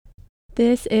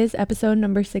This is episode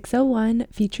number 601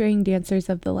 featuring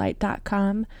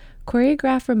dancersofthelight.com.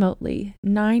 Choreograph remotely,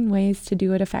 9 ways to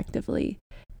do it effectively.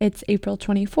 It's April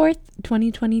 24th,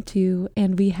 2022,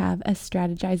 and we have a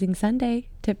Strategizing Sunday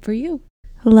tip for you.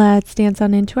 Let's dance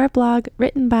on into our blog,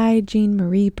 written by Jean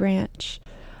Marie Branch.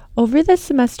 Over this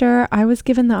semester, I was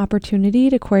given the opportunity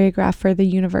to choreograph for the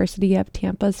University of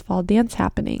Tampa's Fall Dance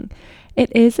Happening. It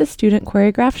is a student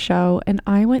choreographed show, and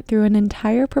I went through an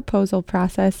entire proposal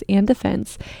process and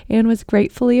defense and was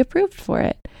gratefully approved for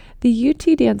it. The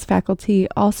UT dance faculty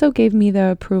also gave me the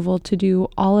approval to do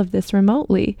all of this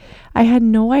remotely. I had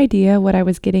no idea what I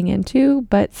was getting into,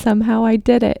 but somehow I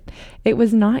did it. It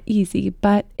was not easy,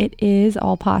 but it is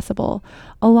all possible.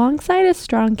 Alongside a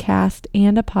strong cast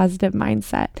and a positive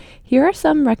mindset, here are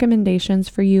some recommendations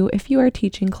for you if you are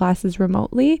teaching classes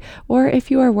remotely or if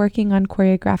you are working on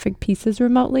choreographic pieces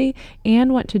remotely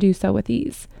and want to do so with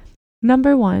ease.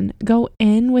 Number 1, go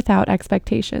in without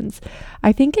expectations.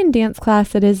 I think in dance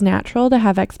class it is natural to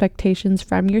have expectations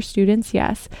from your students,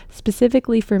 yes.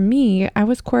 Specifically for me, I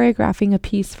was choreographing a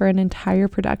piece for an entire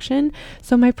production,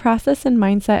 so my process and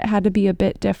mindset had to be a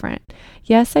bit different.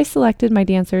 Yes, I selected my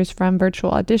dancers from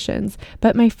virtual auditions,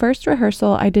 but my first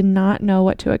rehearsal I did not know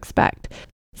what to expect.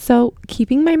 So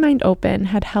keeping my mind open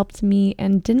had helped me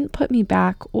and didn't put me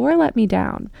back or let me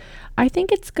down. I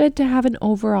think it's good to have an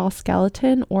overall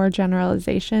skeleton or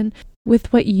generalization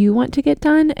with what you want to get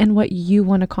done and what you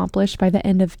want to accomplish by the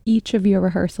end of each of your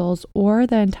rehearsals or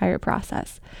the entire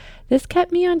process. This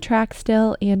kept me on track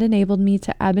still and enabled me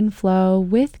to ebb and flow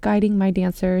with guiding my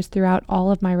dancers throughout all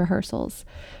of my rehearsals.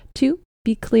 2,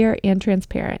 be clear and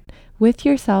transparent with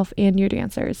yourself and your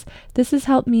dancers. This has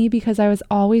helped me because I was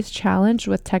always challenged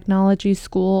with technology,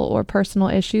 school, or personal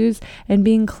issues, and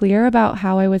being clear about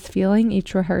how I was feeling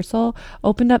each rehearsal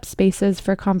opened up spaces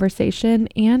for conversation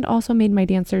and also made my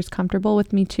dancers comfortable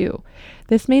with me too.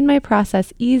 This made my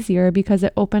process easier because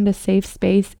it opened a safe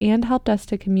space and helped us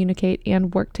to communicate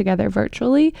and work together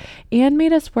virtually and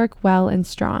made us work well and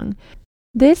strong.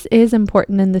 This is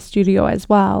important in the studio as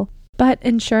well. But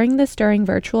ensuring this during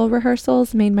virtual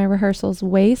rehearsals made my rehearsals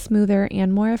way smoother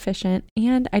and more efficient,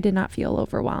 and I did not feel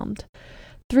overwhelmed.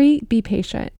 3, be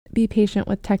patient. Be patient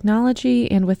with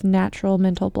technology and with natural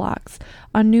mental blocks.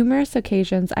 On numerous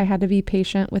occasions, I had to be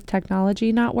patient with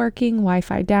technology not working,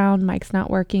 Wi-Fi down, mics not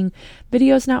working,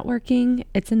 videos not working.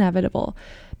 It's inevitable.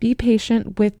 Be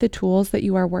patient with the tools that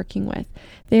you are working with.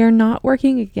 They are not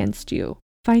working against you.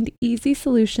 Find easy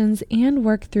solutions and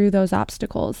work through those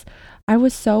obstacles. I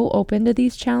was so open to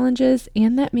these challenges,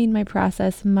 and that made my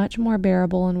process much more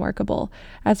bearable and workable.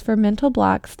 As for mental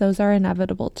blocks, those are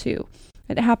inevitable too.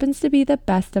 It happens to be the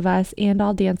best of us, and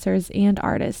all dancers and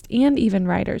artists and even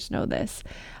writers know this.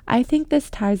 I think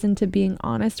this ties into being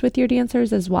honest with your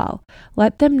dancers as well.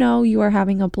 Let them know you are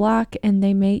having a block, and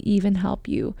they may even help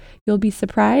you. You'll be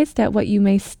surprised at what you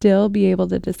may still be able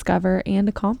to discover and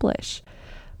accomplish.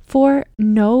 4,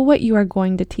 know what you are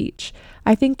going to teach.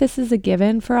 I think this is a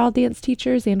given for all dance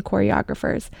teachers and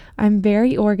choreographers. I'm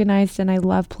very organized and I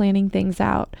love planning things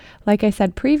out. Like I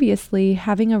said previously,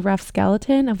 having a rough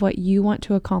skeleton of what you want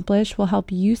to accomplish will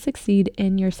help you succeed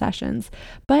in your sessions.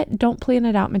 But don't plan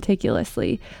it out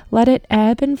meticulously. Let it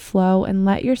ebb and flow and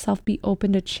let yourself be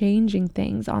open to changing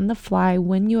things on the fly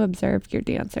when you observe your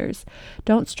dancers.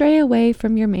 Don't stray away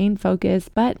from your main focus,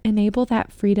 but enable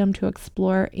that freedom to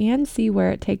explore and see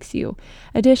where it takes you.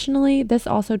 Additionally, this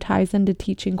also ties into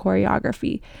teaching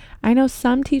choreography. I know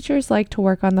some teachers like to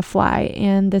work on the fly,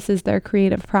 and this is their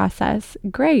creative process.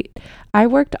 Great. I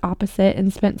worked opposite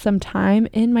and spent some time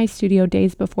in my studio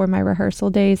days before my rehearsal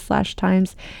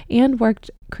days/times and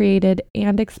worked, created,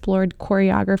 and explored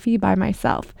choreography by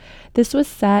myself. This was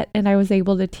set, and I was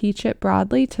able to teach it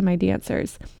broadly to my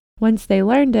dancers. Once they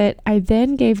learned it, I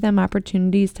then gave them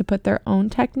opportunities to put their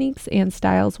own techniques and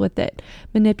styles with it,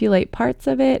 manipulate parts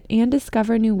of it, and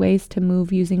discover new ways to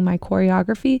move using my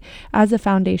choreography as a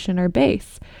foundation or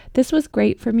base. This was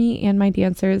great for me and my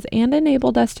dancers and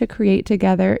enabled us to create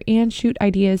together and shoot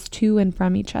ideas to and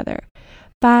from each other.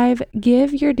 5,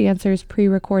 give your dancers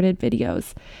pre-recorded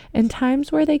videos. In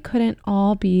times where they couldn't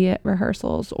all be at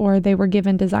rehearsals or they were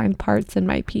given designed parts in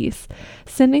my piece,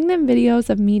 sending them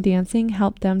videos of me dancing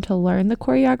helped them to learn the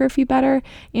choreography better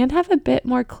and have a bit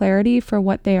more clarity for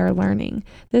what they are learning.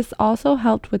 This also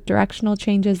helped with directional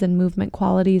changes and movement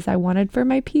qualities I wanted for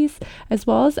my piece, as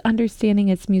well as understanding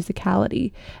its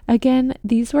musicality. Again,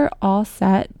 these were all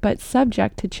set but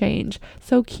subject to change,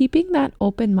 so keeping that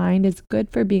open mind is good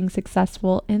for being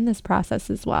successful in this process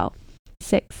as well.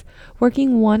 6.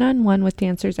 Working one-on-one with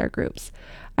dancers or groups.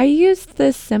 I used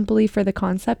this simply for the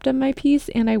concept of my piece,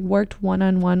 and I worked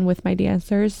one-on-one with my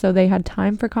dancers so they had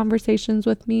time for conversations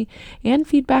with me and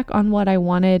feedback on what I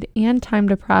wanted and time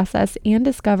to process and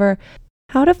discover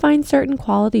how to find certain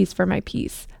qualities for my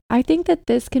piece. I think that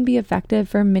this can be effective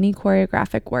for many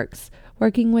choreographic works.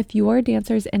 Working with your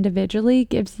dancers individually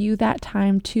gives you that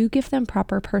time to give them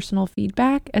proper personal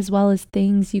feedback as well as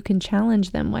things you can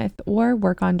challenge them with or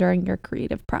work on during your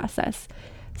creative process.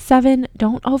 7.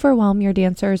 Don't overwhelm your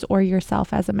dancers or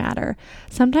yourself as a matter.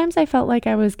 Sometimes I felt like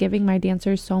I was giving my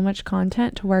dancers so much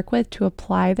content to work with to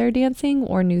apply their dancing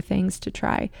or new things to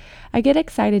try. I get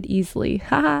excited easily.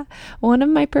 Haha. One of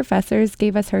my professors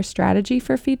gave us her strategy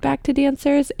for feedback to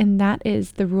dancers, and that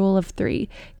is the rule of 3.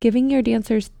 Giving your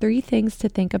dancers 3 things to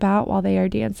think about while they are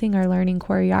dancing or learning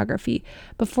choreography.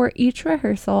 Before each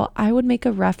rehearsal, I would make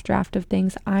a rough draft of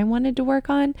things I wanted to work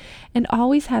on and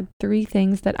always had 3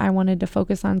 things that I wanted to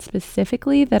focus on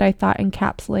specifically that I thought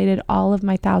encapsulated all of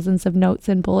my thousands of notes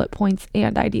and bullet points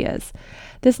and ideas.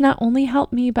 This not only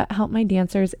helped me, but helped my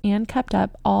dancers and kept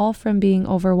up all from being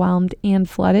overwhelmed and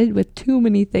flooded with too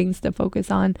many things to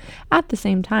focus on at the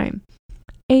same time.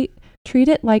 8. Treat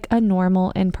it like a normal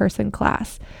in-person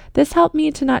class. This helped me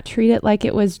to not treat it like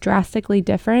it was drastically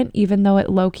different, even though it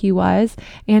low-key was,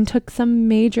 and took some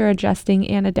major adjusting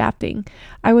and adapting.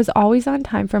 I was always on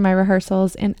time for my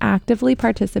rehearsals and actively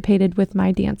participated with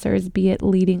my dancers, be it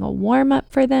leading a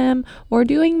warm-up for them or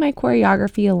doing my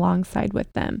choreography alongside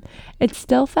with them. It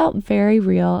still felt very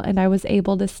real, and I was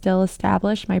able to still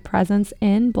establish my presence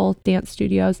in both dance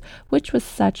studios, which was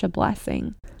such a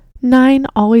blessing. 9.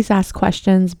 Always ask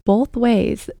questions both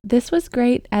ways. This was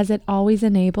great as it always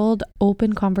enabled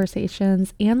open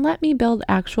conversations and let me build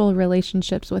actual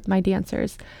relationships with my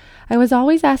dancers. I was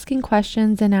always asking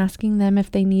questions and asking them if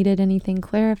they needed anything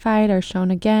clarified or shown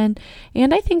again,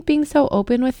 and I think being so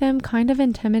open with them kind of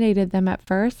intimidated them at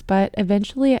first, but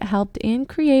eventually it helped and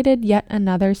created yet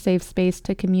another safe space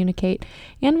to communicate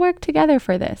and work together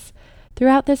for this.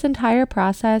 Throughout this entire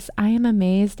process, I am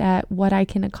amazed at what I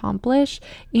can accomplish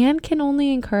and can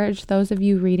only encourage those of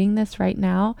you reading this right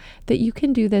now that you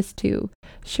can do this too.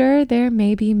 Sure, there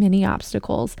may be many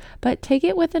obstacles, but take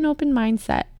it with an open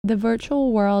mindset. The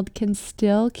virtual world can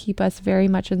still keep us very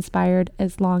much inspired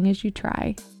as long as you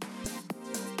try.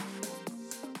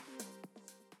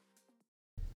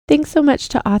 Thanks so much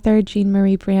to author Jean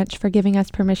Marie Branch for giving us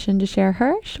permission to share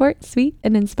her short, sweet,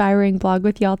 and inspiring blog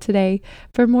with y'all today.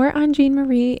 For more on Jean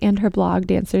Marie and her blog,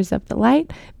 Dancers of the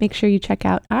Light, make sure you check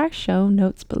out our show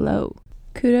notes below.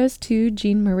 Kudos to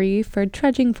Jean Marie for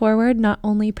trudging forward not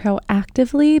only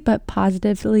proactively, but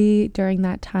positively during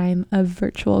that time of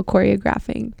virtual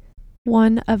choreographing.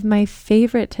 One of my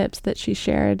favorite tips that she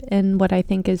shared, and what I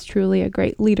think is truly a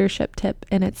great leadership tip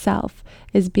in itself,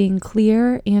 is being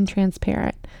clear and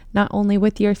transparent, not only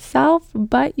with yourself,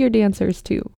 but your dancers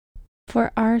too.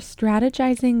 For our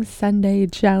Strategizing Sunday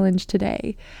challenge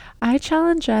today, I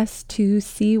challenge us to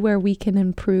see where we can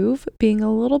improve, being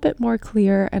a little bit more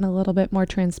clear and a little bit more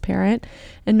transparent,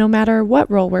 and no matter what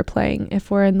role we're playing,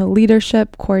 if we're in the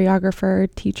leadership,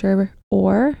 choreographer, teacher,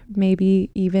 or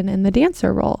maybe even in the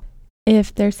dancer role.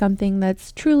 If there's something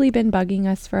that's truly been bugging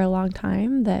us for a long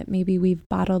time that maybe we've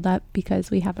bottled up because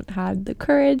we haven't had the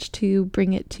courage to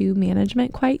bring it to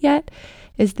management quite yet,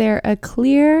 is there a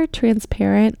clear,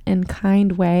 transparent, and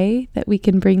kind way that we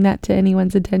can bring that to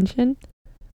anyone's attention?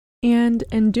 And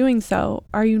in doing so,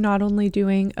 are you not only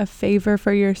doing a favor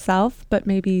for yourself, but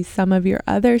maybe some of your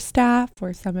other staff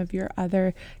or some of your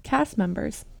other cast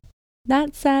members?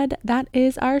 That said, that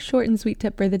is our short and sweet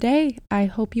tip for the day. I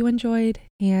hope you enjoyed,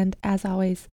 and as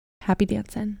always, happy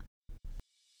dancing.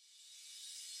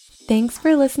 Thanks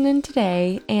for listening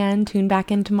today, and tune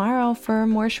back in tomorrow for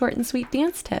more short and sweet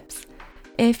dance tips.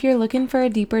 If you're looking for a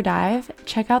deeper dive,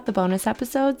 check out the bonus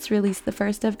episodes released the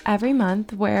first of every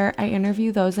month where I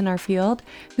interview those in our field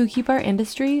who keep our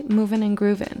industry moving and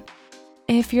grooving.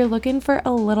 If you're looking for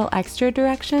a little extra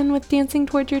direction with dancing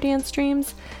towards your dance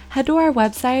dreams, head to our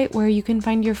website where you can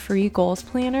find your free goals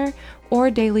planner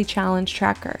or daily challenge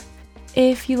tracker.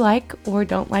 If you like or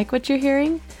don't like what you're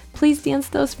hearing, please dance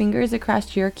those fingers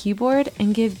across your keyboard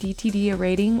and give DTD a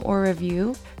rating or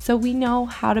review so we know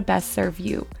how to best serve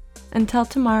you. Until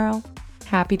tomorrow,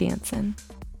 happy dancing.